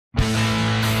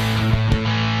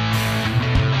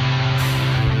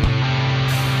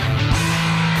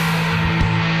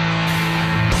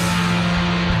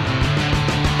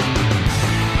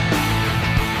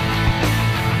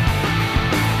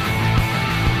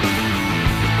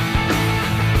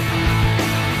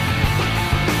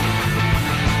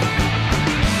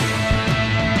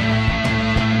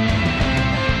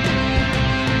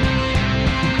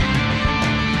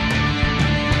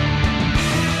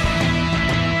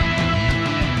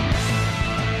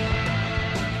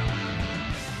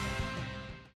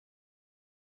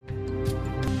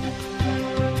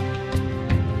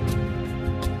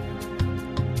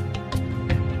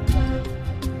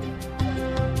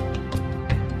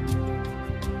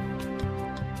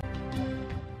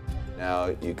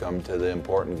now you come to the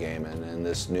important game, and in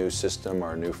this new system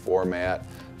or new format,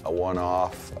 a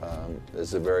one-off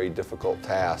is a very difficult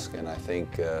task, and I think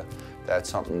that's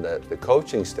something that the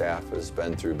coaching staff has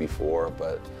been through before,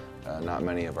 but not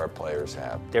many of our players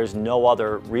have. There's no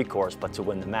other recourse but to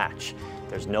win the match.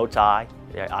 There's no tie.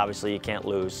 Obviously you can't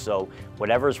lose, so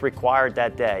whatever is required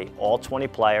that day, all 20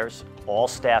 players, all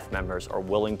staff members are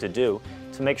willing to do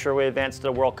to make sure we advance to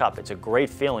the World Cup. It's a great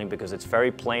feeling because it's very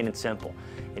plain and simple.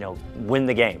 You know, win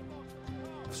the game.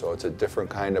 So it's a different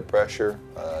kind of pressure,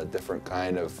 a different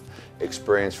kind of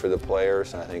experience for the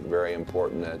players, and I think very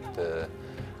important that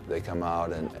they come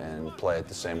out and play it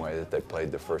the same way that they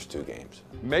played the first two games.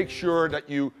 Make sure that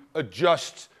you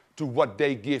adjust to what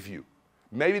they give you.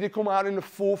 Maybe they come out in a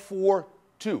 4-4-2.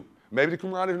 Maybe they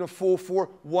come out in a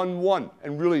 4-4-1-1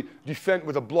 and really defend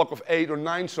with a block of 8 or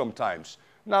 9 sometimes.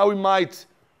 Now we might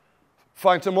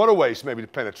find some other ways maybe to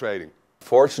penetrating.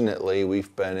 Fortunately,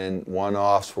 we've been in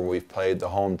one-offs where we've played the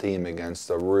home team against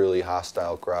a really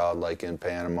hostile crowd, like in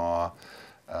Panama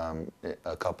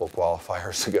a couple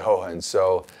qualifiers ago, and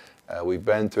so we've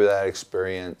been through that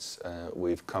experience.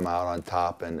 We've come out on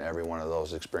top in every one of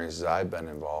those experiences I've been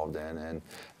involved in,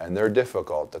 and they're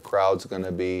difficult. The crowd's going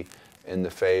to be in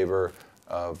the favor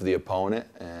of the opponent,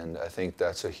 and I think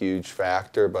that's a huge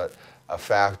factor, but a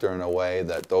factor in a way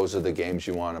that those are the games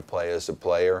you want to play as a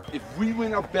player. If we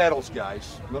win our battles,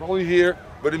 guys, not only here,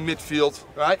 but in midfield,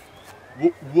 right,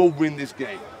 we'll win this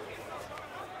game.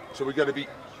 So we got to be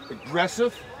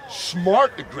aggressive,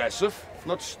 smart aggressive,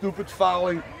 not stupid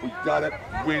fouling. We got to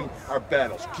win our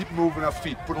battles. Keep moving our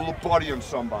feet, put a little body on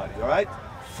somebody, all right?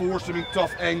 Force them in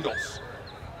tough angles.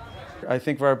 I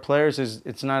think for our players,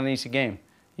 it's not an easy game.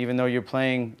 Even though you're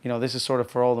playing, you know, this is sort of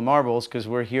for all the marbles because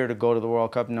we're here to go to the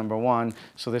World Cup #1.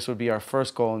 So this would be our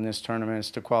first goal in this tournament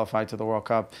is to qualify to the World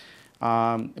Cup.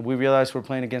 We realize we're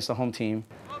playing against the home team.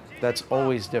 That's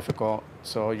always difficult.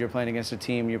 So you're playing against a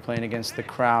team, you're playing against the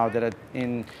crowd that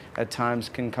at times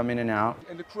can come in and out.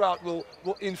 And the crowd will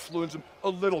influence them a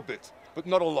little bit, but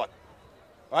not a lot.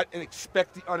 Right? And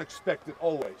expect the unexpected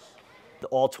always.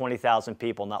 All 20,000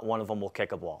 people, not one of them will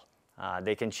kick a ball.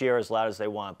 They can cheer as loud as they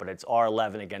want, but it's our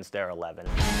 11 against their 11.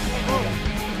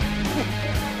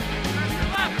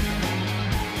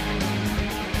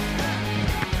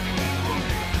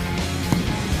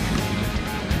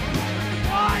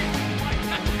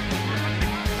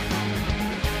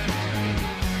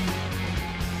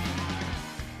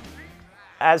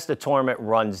 As the tournament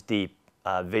runs deep,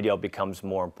 video becomes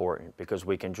more important because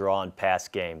we can draw on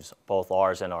past games, both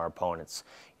ours and our opponents.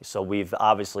 So we've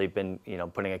obviously been,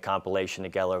 putting a compilation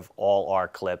together of all our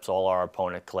clips, all our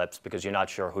opponent clips, because you're not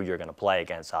sure who you're going to play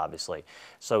against, obviously.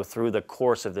 So through the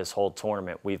course of this whole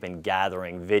tournament, we've been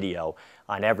gathering video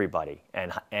on everybody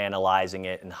and analyzing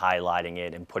it and highlighting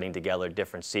it and putting together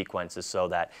different sequences so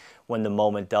that when the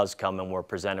moment does come and we're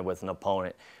presented with an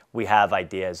opponent, we have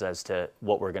ideas as to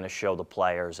what we're going to show the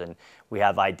players, and we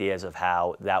have ideas of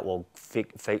how that will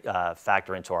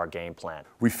factor into our game plan.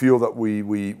 We feel that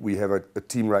we have a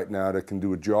team right now that can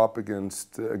do a job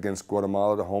against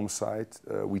Guatemala, the home side.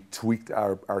 We tweaked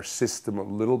our system a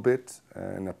little bit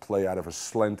and a play out of a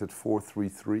slanted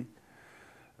 4-3-3.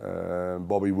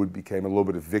 Bobby Wood became a little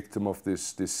bit a victim of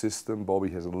this system. Bobby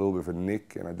has a little bit of a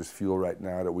nick, and I just feel right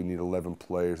now that we need 11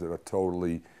 players that are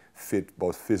totally fit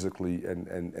both physically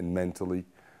and mentally.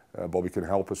 Bobby can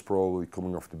help us probably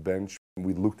coming off the bench.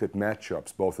 We looked at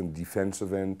matchups both in the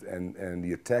defensive end and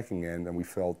the attacking end, and we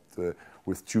felt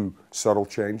with 2 subtle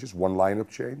changes, 1 lineup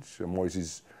change.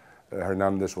 Moises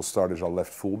Hernandez will start as our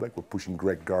left fullback. We're pushing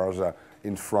Greg Garza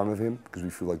in front of him because we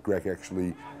feel like Greg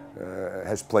actually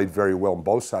has played very well on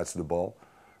both sides of the ball,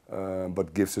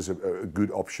 but gives us a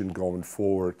good option going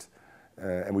forward.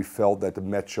 And we felt that the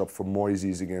matchup for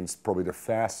Moises against probably the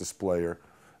fastest player,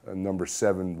 number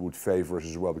 7, would favor us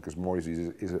as well, because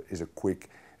Moises is a quick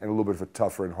and a little bit of a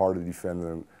tougher and harder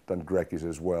defender than Greg is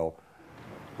as well.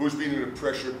 Who's been in a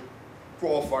pressured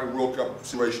qualifying World Cup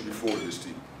situation before this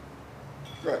team?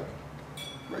 Go ahead.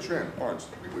 Raise your hand, Barnes.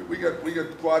 We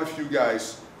got quite a few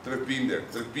guys that have been there,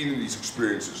 that have been in these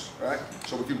experiences, right?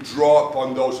 So we can draw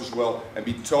upon those as well and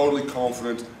be totally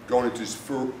confident going into this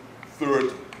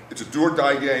third. It's a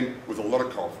do-or-die game with a lot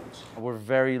of confidence. We're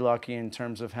very lucky in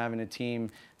terms of having a team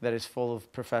that is full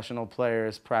of professional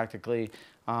players practically,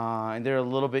 and they're a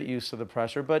little bit used to the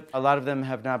pressure, but a lot of them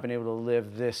have not been able to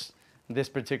live this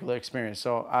particular experience.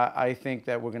 So I think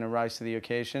that we're going to rise to the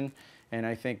occasion, and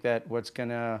I think that what's going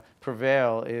to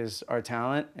prevail is our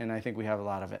talent, and I think we have a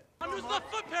lot of it. Under's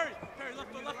left foot, Perry. Perry,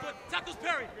 left foot. Tackles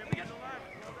Perry.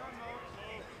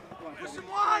 Push him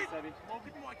wide.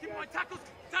 Keep him wide. Tackles.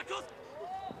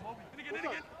 In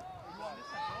again.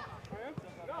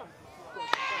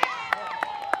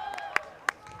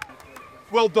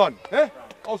 Well done. Eh?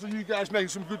 Also, you guys making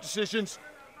some good decisions.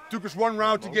 Took us 1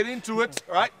 round to get into it,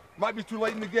 all right? Might be too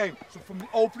late in the game. So from the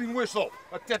opening whistle,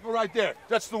 a tackle right there.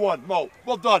 That's the one, Mo.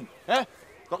 Well done. Eh?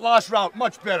 The last round,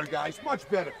 much better, guys, much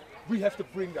better. We have to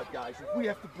bring that, guys. We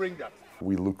have to bring that.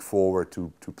 We look forward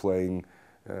to playing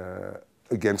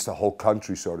against the whole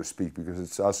country, so to speak, because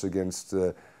it's us against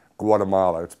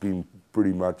Guatemala. It's been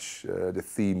pretty much the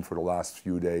theme for the last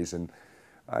few days, and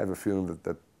I have a feeling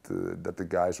that the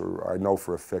guys, or I know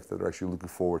for a fact that they're actually looking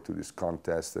forward to this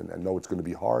contest and know it's going to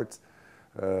be hard,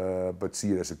 but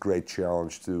see it as a great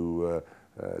challenge to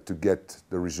get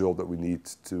the result that we need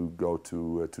to go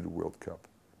to the World Cup.